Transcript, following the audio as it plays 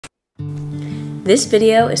This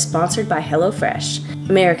video is sponsored by HelloFresh,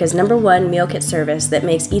 America's #1 meal kit service that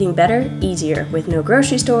makes eating better, easier. With no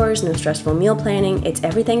grocery stores, no stressful meal planning, it's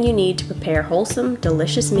everything you need to prepare wholesome,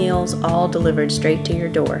 delicious meals, all delivered straight to your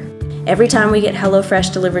door. Every time we get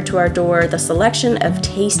HelloFresh delivered to our door, the selection of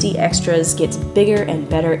tasty extras gets bigger and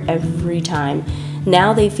better every time.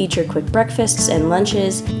 Now they feature quick breakfasts and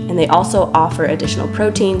lunches, and they also offer additional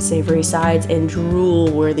protein, savory sides, and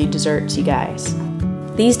drool-worthy desserts, you guys.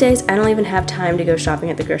 These days, I don't even have time to go shopping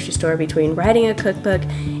at the grocery store between writing a cookbook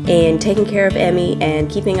and taking care of Emmy and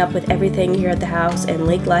keeping up with everything here at the house and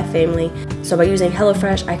Lake Life family. So by using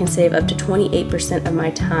HelloFresh, I can save up to 28% of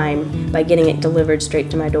my time by getting it delivered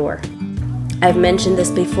straight to my door. I've mentioned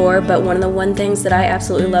this before, but one of the things that I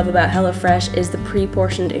absolutely love about HelloFresh is the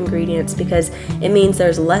pre-portioned ingredients, because it means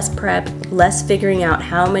there's less prep, less figuring out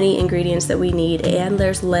how many ingredients that we need, and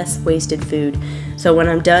there's less wasted food. So when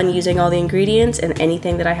I'm done using all the ingredients and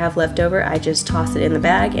anything that I have left over, I just toss it in the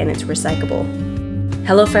bag and it's recyclable.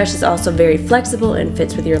 HelloFresh is also very flexible and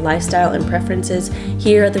fits with your lifestyle and preferences.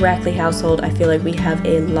 Here at the Rackley household, I feel like we have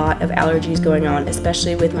a lot of allergies going on,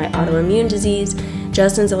 especially with my autoimmune disease.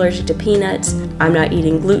 Justin's allergic to peanuts, I'm not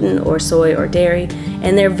eating gluten or soy or dairy,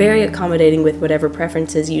 and they're very accommodating with whatever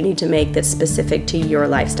preferences you need to make that's specific to your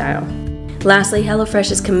lifestyle. Lastly, HelloFresh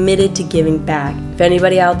is committed to giving back. If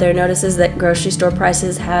anybody out there notices that grocery store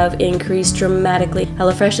prices have increased dramatically,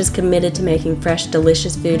 HelloFresh is committed to making fresh,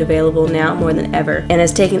 delicious food available now more than ever, and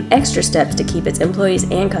has taken extra steps to keep its employees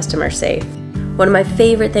and customers safe. One of my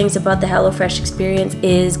favorite things about the HelloFresh experience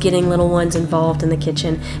is getting little ones involved in the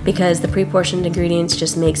kitchen, because the pre-portioned ingredients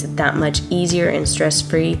just makes it that much easier and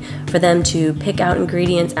stress-free for them to pick out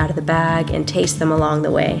ingredients out of the bag and taste them along the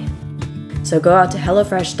way. So go out to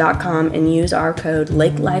HelloFresh.com and use our code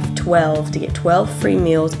LAKELIFE12 to get 12 free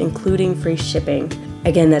meals, including free shipping.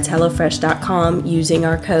 Again, that's HelloFresh.com using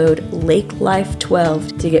our code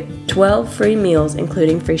LAKELIFE12 to get 12 free meals,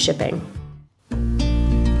 including free shipping.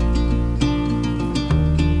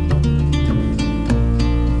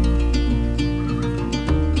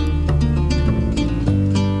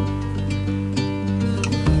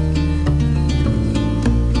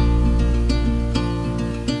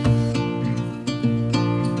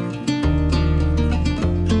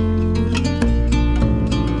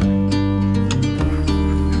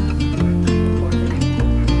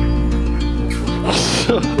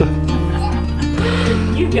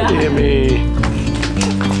 You got it. Emery.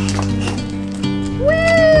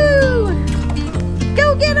 Woo!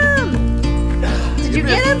 Go get him! Did you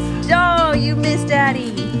get him? Oh, you missed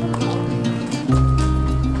Daddy.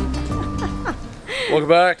 Welcome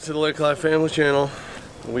back to the Lake Life Family Channel.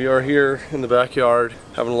 We are here in the backyard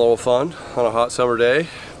having a little fun on a hot summer day,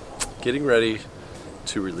 getting ready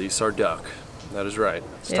to release our duck. That is right.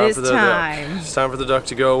 It's time for the duck. It's time for the duck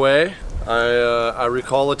to go away. I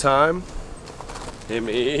recall a time.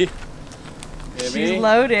 Emmy. She's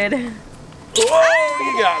loaded. Whoa,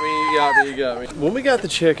 you got me. When we got the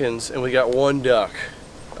chickens and we got one duck,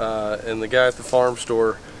 and the guy at the farm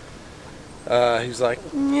store, he's like,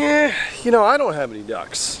 yeah, you know, I don't have any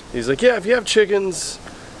ducks. He's like, yeah, if you have chickens,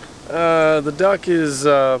 the duck is,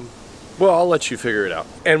 well, I'll let you figure it out.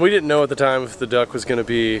 And we didn't know at the time if the duck was going to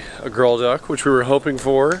be a girl duck, which we were hoping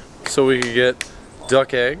for, so we could get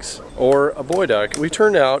duck eggs, or a boy duck. We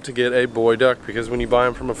turned out to get a boy duck, because when you buy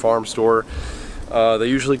them from a farm store, they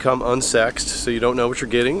usually come unsexed, so you don't know what you're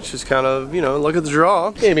getting. It's just kind of, you know, look at the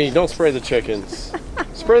draw. Amy, don't spray the chickens.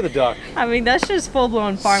 Spray the duck. I mean, that's just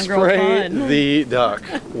full-blown farm girl fun. Spray the duck.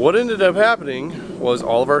 What ended up happening was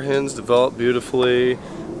all of our hens developed beautifully.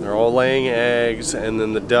 They're all laying eggs, and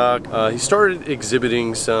then the duck, he started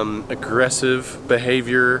exhibiting some aggressive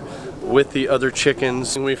behavior with the other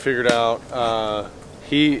chickens, and we figured out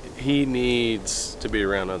he needs to be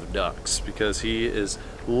around other ducks, because he is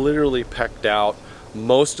literally pecked out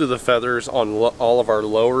most of the feathers on all of our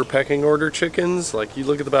lower pecking order chickens. Like, you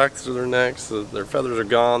look at the backs of their necks, their feathers are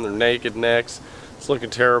gone, their naked necks. It's looking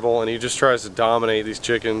terrible, and he just tries to dominate these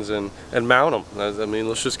chickens and mount them. I mean,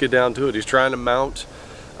 let's just get down to it. He's trying to mount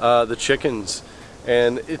the chickens,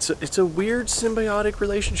 and it's a weird symbiotic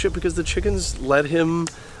relationship, because the chickens let him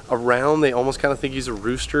around. They almost kind of think he's a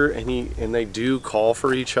rooster, and they do call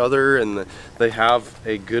for each other, and they have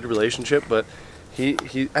a good relationship, but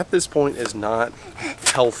he at this point is not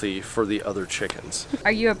healthy for the other chickens.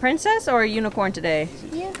 Are you a princess or a unicorn today?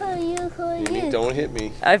 Unicorn. Don't hit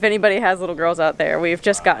me. If anybody has little girls out there, we've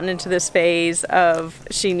just gotten into this phase of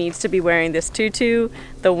she needs to be wearing this tutu,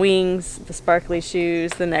 the wings, the sparkly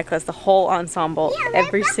shoes, the necklace, the whole ensemble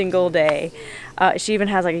every single day. She even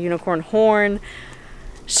has like a unicorn horn.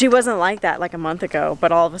 She wasn't like that like a month ago,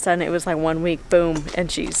 but all of a sudden it was like 1 week, boom, and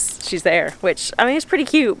she's there. Which, I mean, it's pretty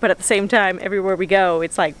cute, but at the same time, everywhere we go,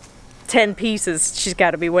 it's like 10 pieces she's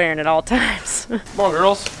got to be wearing at all times. Come on,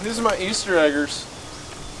 girls. These are my Easter eggers.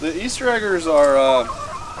 The Easter eggers are,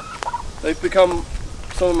 they've become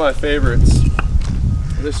some of my favorites.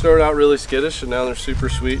 They started out really skittish, and now they're super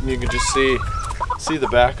sweet, and you can just see the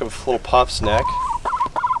back of little Puff's neck.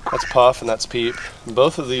 That's Puff and that's Peep. And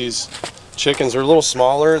both of these chickens are a little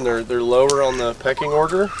smaller and they're lower on the pecking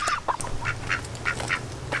order.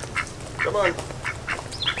 Come on.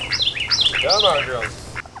 Come on, girls.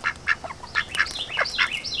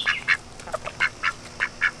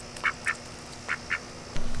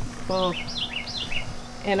 Cool.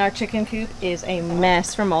 And our chicken coop is a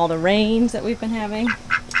mess from all the rains that we've been having.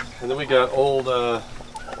 And then we got old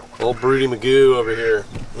Broody Magoo over here,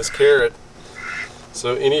 Miss Carrot.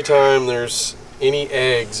 So anytime there's any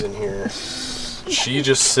eggs in here, she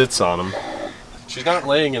just sits on them. She's not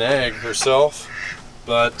laying an egg herself,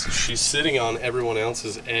 but she's sitting on everyone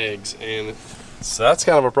else's eggs, and so that's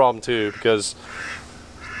kind of a problem too, because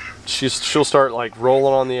she'll start like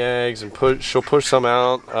rolling on the eggs and she'll push some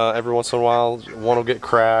out every once in a while. One will get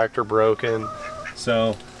cracked or broken,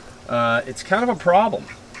 so it's kind of a problem,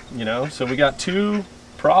 you know. So we got 2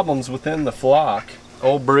 problems within the flock.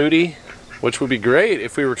 Old Broody, which would be great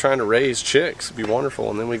if we were trying to raise chicks. It'd be wonderful.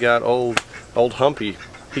 And then we got old Humpy.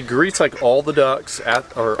 He greets like all the ducks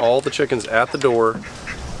all the chickens at the door,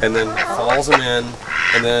 and then follows them in.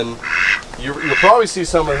 And then you'll probably see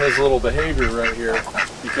some of his little behavior right here,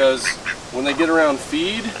 because when they get around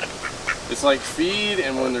feed, it's like feed,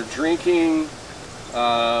 and when they're drinking,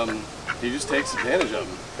 he just takes advantage of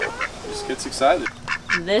them. He just gets excited.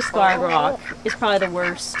 This Garb Rock is probably the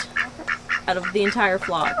worst out of the entire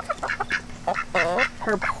flock.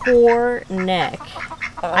 Her poor neck.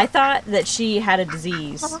 I thought that she had a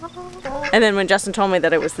disease. And then when Justin told me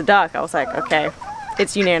that it was the duck, I was like, okay,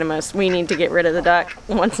 it's unanimous. We need to get rid of the duck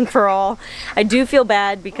once and for all. I do feel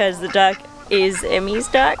bad because the duck is Emmy's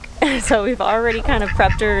duck. So we've already kind of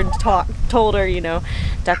prepped her and told her, you know,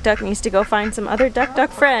 Duck needs to go find some other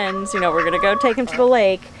duck friends. You know, we're going to go take him to the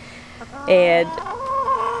lake. And,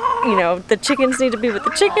 you know, the chickens need to be with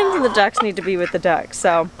the chickens and the ducks need to be with the ducks.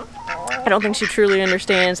 So I don't think she truly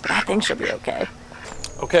understands, but I think she'll be okay.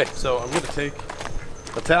 Okay, so I'm going to take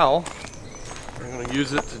a towel. I'm going to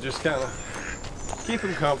use it to just kind of keep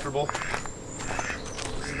him comfortable.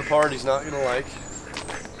 This is the part he's not going to like.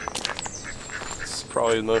 It's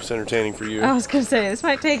probably the most entertaining for you. I was going to say, this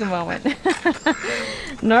might take a moment.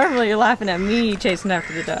 Normally you're laughing at me chasing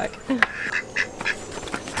after the duck.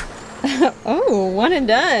 Oh, one and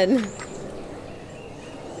done.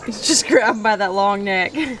 He's just grabbed by that long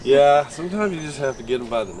neck. Yeah, sometimes you just have to get him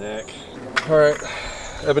by the neck. Alright,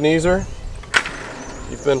 Ebenezer,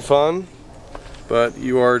 you've been fun, but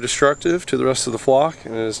you are destructive to the rest of the flock,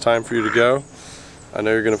 and it is time for you to go. I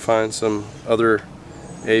know you're going to find some other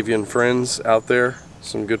avian friends out there,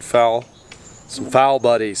 some foul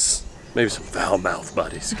buddies. Maybe some foul mouth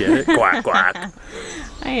buddies, get it? Quack, quack.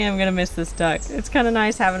 I am going to miss this duck. It's kind of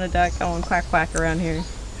nice having a duck going quack, quack around here.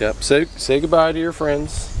 Yep, say goodbye to your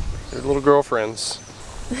friends, your little girlfriends.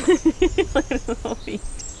 Little feet.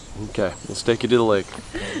 Okay, let's take you to the lake.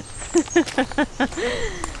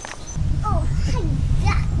 Oh, hey,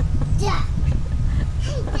 duck.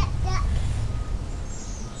 Hey, duck.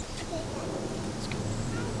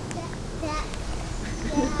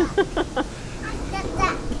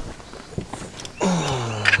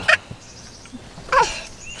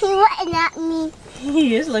 He's looking at me.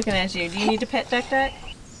 He is looking at you. Do you need to pet Duck? I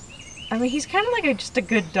mean, he's kind of like just a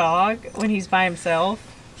good dog when he's by himself.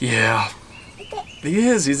 Yeah, he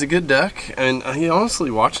is. He's a good duck, and he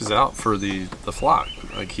honestly watches out for the flock.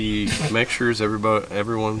 Like, he makes sure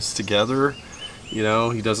everyone's together. You know,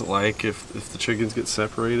 he doesn't like if the chickens get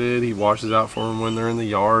separated. He watches out for them when they're in the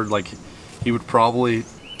yard. Like, he would probably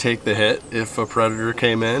take the hit if a predator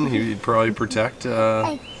came in. He'd probably protect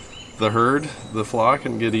the herd, the flock,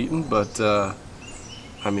 and get eaten. But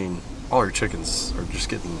I mean, all our chickens are just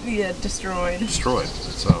getting destroyed.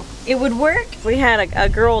 So it would work. We had a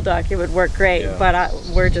girl duck. It would work great, yeah. But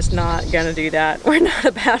we're just not gonna do that. We're not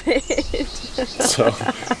about it. So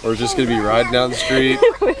we're just gonna be riding down the street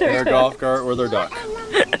in our golf cart with our duck.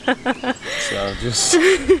 So just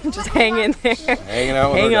hang in there. Hanging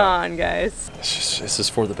out with Hang our on, guys. This is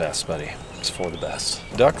for the best, buddy. It's for the best.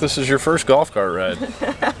 Duck, this is your first golf cart ride.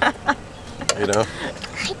 You know,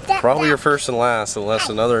 probably your first and last, unless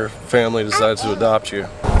another family decides to adopt you.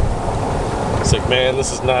 It's like, man,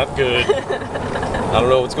 this is not good. I don't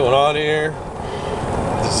know what's going on here.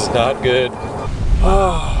 This is not good.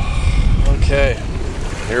 Oh, okay.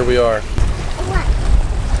 here we are. What?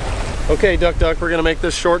 Okay, Duck, we're gonna make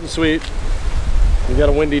this short and sweet. We got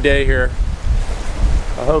a windy day here.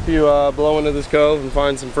 I hope you blow into this cove and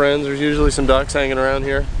find some friends. There's usually some ducks hanging around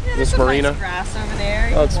here. Yeah, This marina. Nice grass over there.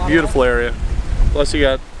 Oh, it's a beautiful area. Plus you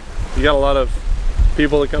got a lot of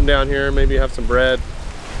people that come down here, maybe have some bread.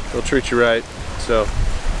 They'll treat you right. So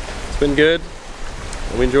it's been good.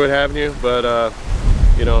 We enjoyed having you, but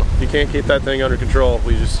you know, if you can't keep that thing under control,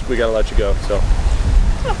 we gotta let you go. So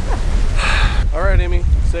all right, Amy,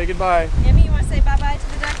 say goodbye. Amy, you want to say bye-bye to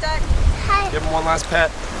the duck? Hi. Give him one last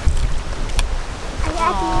pet. I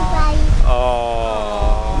love you, buddy.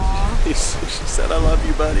 Oh, she said I love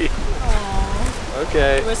you, buddy. Aww.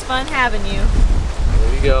 Okay. It was fun having you.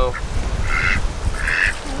 There you go.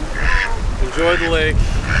 Enjoy the lake.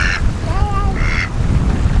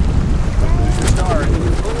 Who's your star?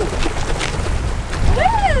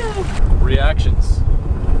 Woo! Reactions.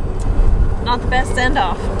 Not the best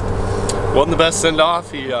send-off. Wasn't the best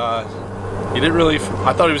send-off. He didn't really.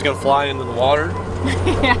 I thought he was gonna fly into the water.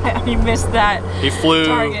 Yeah, he missed that He flew.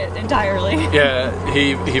 target entirely. Yeah,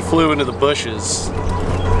 he flew into the bushes,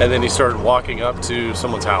 and then he started walking up to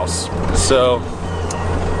someone's house. So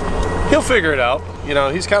he'll figure it out. You know,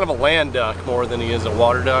 he's kind of a land duck more than he is a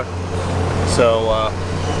water duck. So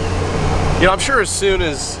you know, I'm sure as soon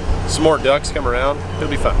as some more ducks come around, he'll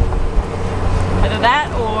be fine. Either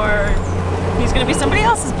that or he's gonna be somebody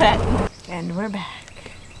else's pet. And we're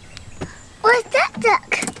back. What's that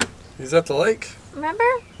duck? He's at the lake. Remember?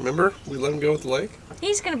 Remember, we let him go at the lake.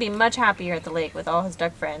 He's gonna be much happier at the lake with all his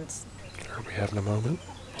duck friends. Are we having a moment?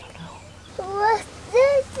 What's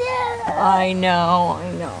this? I know.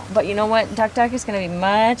 But you know what? Duck is gonna be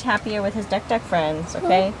much happier with his duck friends,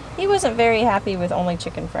 okay? He wasn't very happy with only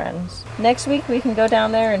chicken friends. Next week we can go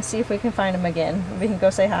down there and see if we can find him again. We can go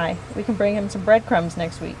say hi. We can bring him some breadcrumbs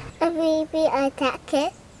next week. A baby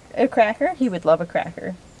attacker. A cracker? He would love a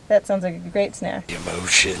cracker. That sounds like a great snack.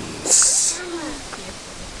 Emotions.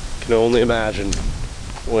 Can only imagine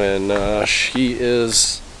when she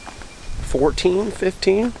is 14,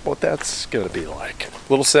 15, what that's gonna be like. A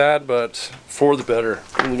little sad, but for the better.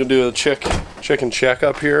 I'm gonna do a chicken check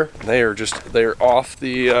up here. They're off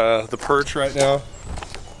the perch right now.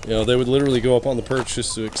 You know, they would literally go up on the perch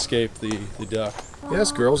just to escape the duck.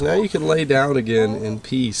 Yes, girls, now you can lay down again in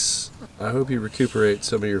peace. I hope you recuperate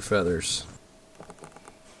some of your feathers.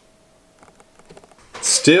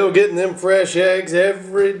 Still getting them fresh eggs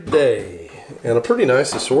every day. And a pretty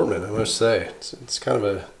nice assortment, I must say. It's kind of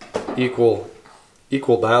a equal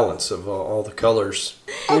balance of all the colors.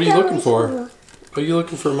 What are you looking for? Are you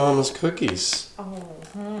looking for Mama's cookies? Oh.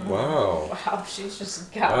 Wow. Wow, she's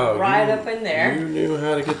just got right up in there. You knew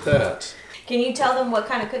how to get that. Can you tell them what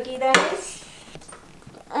kind of cookie that is?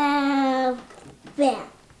 Brown.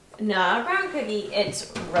 Not a brown cookie.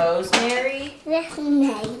 It's rosemary This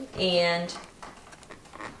name. and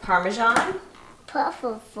Parmesan.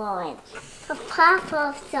 Purple thorn.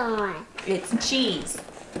 Purple thorn. It's cheese.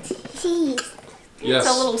 Cheese. Yes.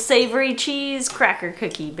 It's a little savory cheese cracker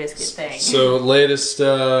cookie biscuit thing. So latest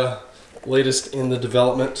in the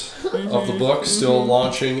development of the book, still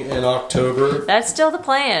launching in October. That's still the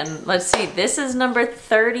plan. Let's see. This is number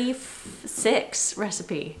 36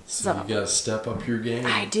 recipe. So you gotta step up your game.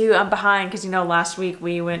 I do. I'm behind because, you know, last week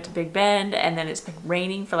we went to Big Bend and then it's been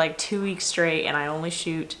raining for like 2 weeks straight, and I only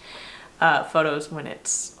shoot photos when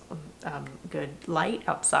it's good light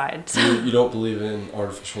outside. You don't believe in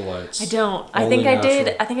artificial lights. I don't. Only I think I natural.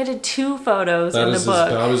 did. I think I did 2 photos in the book.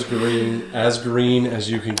 That is about as green as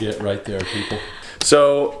you can get right there, people.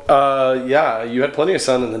 So yeah, you had plenty of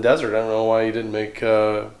sun in the desert. I don't know why you didn't make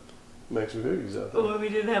some cookies out there. Well, we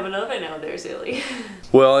didn't have an oven out there, silly.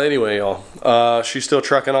 Well, anyway, y'all, she's still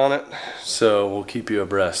trucking on it, so we'll keep you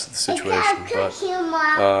abreast of the situation. But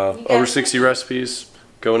over 60 recipes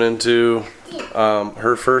going into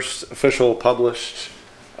her first official published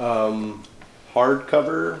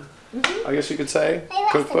hardcover, I guess you could say,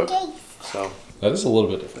 cookbook. So that is a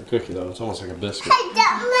little bit different cookie though. It's almost like a biscuit.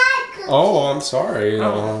 Oh, I'm sorry. You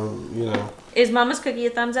know. Is Mama's cookie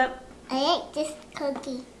a thumbs up? I like this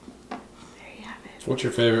cookie. There you have it. What's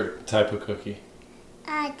your favorite type of cookie?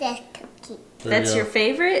 This cookie. That's your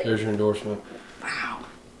favorite? There's your endorsement. Wow.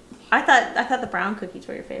 I thought the brown cookies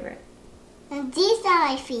were your favorite. And these are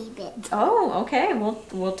my favorites. Oh, okay.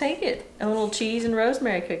 We'll take it. A little cheese and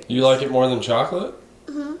rosemary cookie. You like it more than chocolate?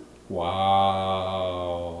 Mm-hmm.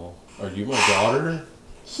 Wow. Are you my daughter?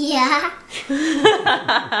 Yeah.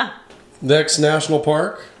 Next national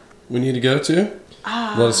park we need to go to?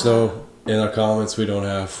 Let us know in our comments. We don't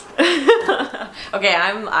have. Okay,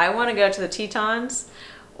 I want to go to the Tetons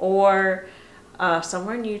or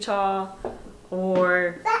somewhere in Utah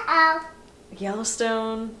or Uh-oh.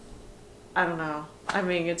 Yellowstone. I don't know. I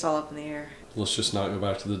mean, it's all up in the air. Let's just not go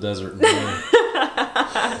back to the desert.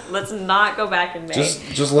 Let's not go back in May.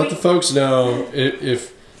 Just let the folks know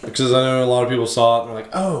if because I know a lot of people saw it and they're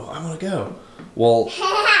like, oh, I want to go. Well,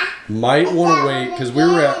 might want to wait because we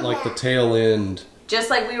were at like the tail end. Just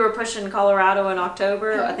like we were pushing Colorado in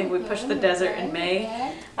October, I think we pushed the desert in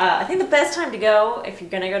May. I think the best time to go, if you're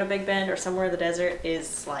going to go to Big Bend or somewhere in the desert,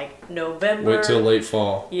 is like November. Wait till late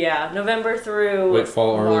fall. Yeah, November through Late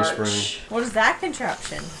fall, early March. spring. What is that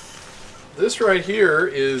contraption? This right here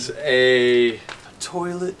is a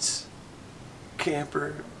toilet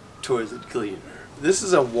camper toilet cleaner. This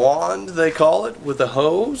is a wand, they call it, with a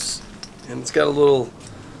hose, and it's got a little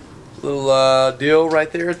deal right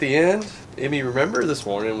there at the end. Emmy, remember this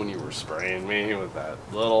morning when you were spraying me with that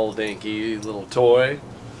little dinky little toy?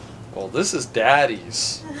 Well, this is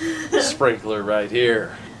Daddy's sprinkler right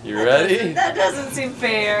here. You ready? That doesn't seem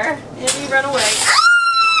fair. Emmy, run away.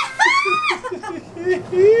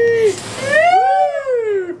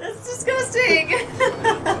 That's disgusting.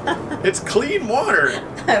 It's clean water.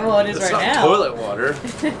 Well, it is It's right not now. toilet water.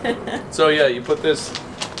 So yeah, you put this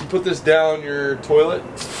down your toilet,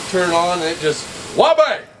 turn it on, and it just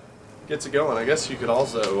wah-bang gets it going. I guess you could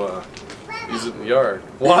also use it in the yard.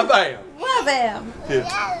 Wah-bam. Wah-bam.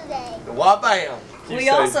 Wah-bam. We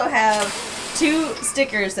also have 2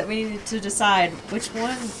 stickers that we needed to decide which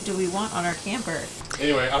one do we want on our camper.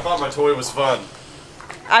 Anyway, I thought my toy was fun.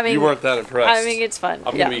 I mean, You weren't that impressed. I mean, it's fun.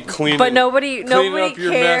 I'm gonna be cleaning. But nobody up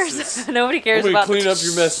your cares. messes. Nobody cares I'm gonna about clean up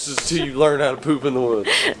your messes till you learn how to poop in the woods.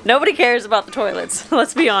 Nobody cares about the toilets.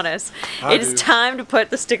 Let's be honest. I It is do. time to put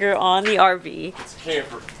the sticker on the RV. It's a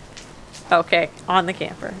camper. Okay, on the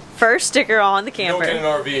camper. First sticker on the You don't camper. get an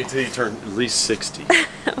RV until you turn at least 60.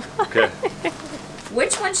 Okay.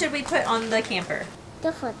 Which one should we put on the camper?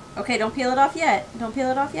 Different. Okay, don't peel it off yet. Don't peel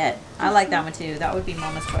it off yet. I like that one too. That would be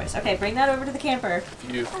Mama's choice. Okay, bring that over to the camper. If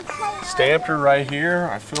you stamped her right here,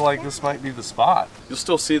 I feel like this might be the spot. You'll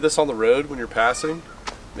still see this on the road when you're passing.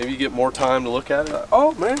 Maybe you get more time to look at it.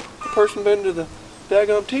 Oh man, the person been to the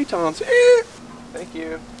daggum Tetons. Thank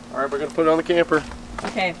you. All right, we're gonna put it on the camper.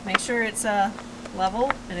 Okay, make sure it's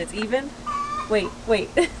level and it's even. Wait.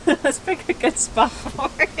 Let's pick a good spot for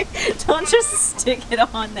it. Don't just stick it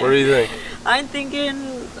on there. What do you think? I'm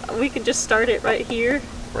thinking we can just start it right here.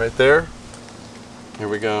 Right there? Here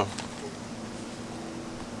we go.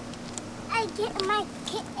 I get my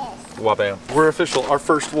kittens. Wabam. We're official. Our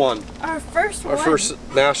first one. Our first one. Our first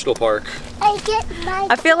national park. I get my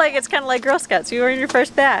I feel like it's kind of like Girl Scouts. You earn your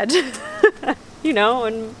first badge. You know,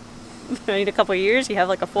 and in a couple of years you have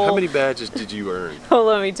like a full... How many badges did you earn? Well,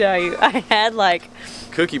 let me tell you, I had like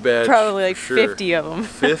Cookie badge. probably like for sure. 50 of them.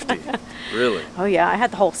 50? Really? Oh yeah, I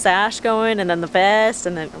had the whole sash going and then the vest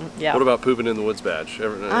and then, yeah. What about pooping in the woods badge? I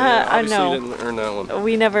Obviously know. you didn't earn that one.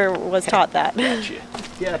 We never was taught that. Gotcha.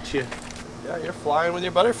 Gotcha. Yeah, you're flying with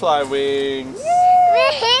your butterfly wings.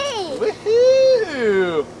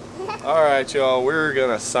 Woohoo! All right, y'all, we're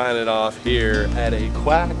gonna sign it off here at a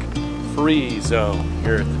quack-free zone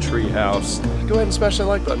here at the treehouse. Go ahead and smash that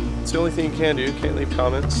like button. It's the only thing you can do. You can't leave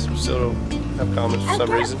comments. We still don't have comments for some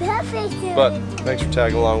reason. But thanks for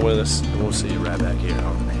tagging along with us, and we'll see you right back here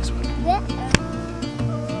on the next one.